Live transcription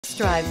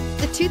Drive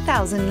the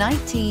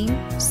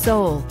 2019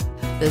 Soul.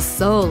 The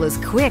Soul is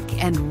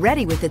quick and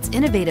ready with its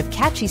innovative,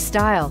 catchy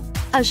style,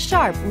 a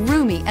sharp,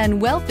 roomy,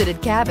 and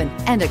well-fitted cabin,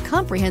 and a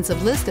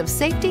comprehensive list of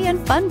safety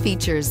and fun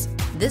features.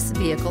 This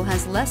vehicle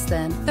has less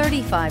than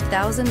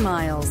 35,000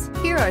 miles.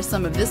 Here are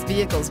some of this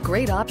vehicle's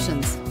great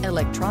options: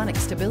 electronic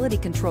stability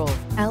control,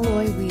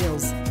 alloy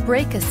wheels,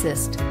 brake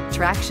assist,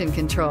 traction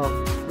control,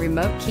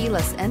 remote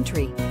keyless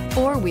entry,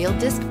 four-wheel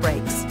disc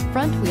brakes,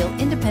 front-wheel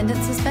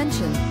independent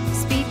suspension,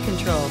 speed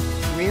control,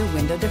 rear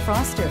window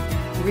defroster,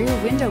 rear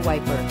window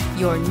wiper.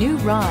 Your new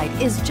ride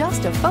is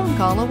just a phone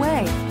call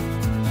away.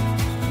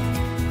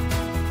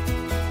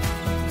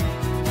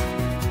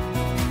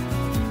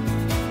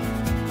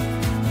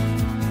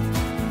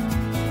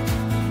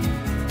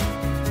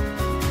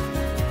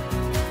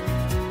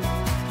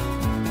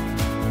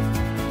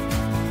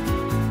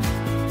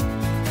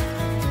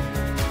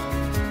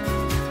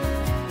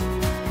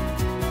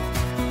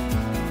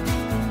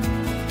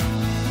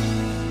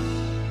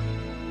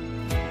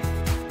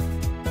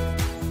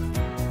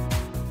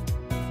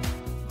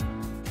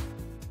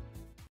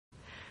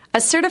 A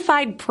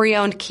certified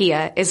pre-owned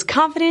Kia is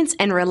confidence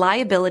and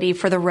reliability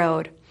for the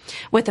road.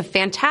 With a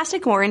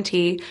fantastic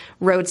warranty,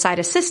 roadside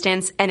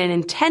assistance, and an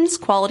intense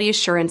quality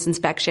assurance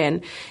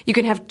inspection, you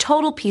can have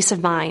total peace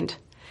of mind.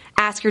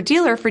 Ask your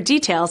dealer for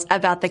details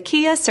about the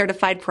Kia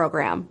Certified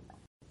program.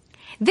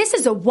 This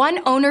is a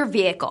one-owner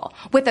vehicle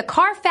with a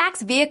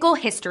Carfax Vehicle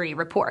History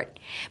Report.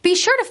 Be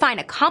sure to find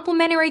a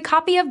complimentary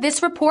copy of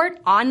this report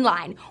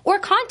online or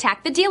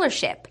contact the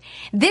dealership.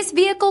 This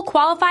vehicle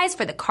qualifies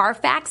for the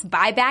Carfax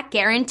Buyback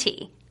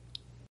Guarantee.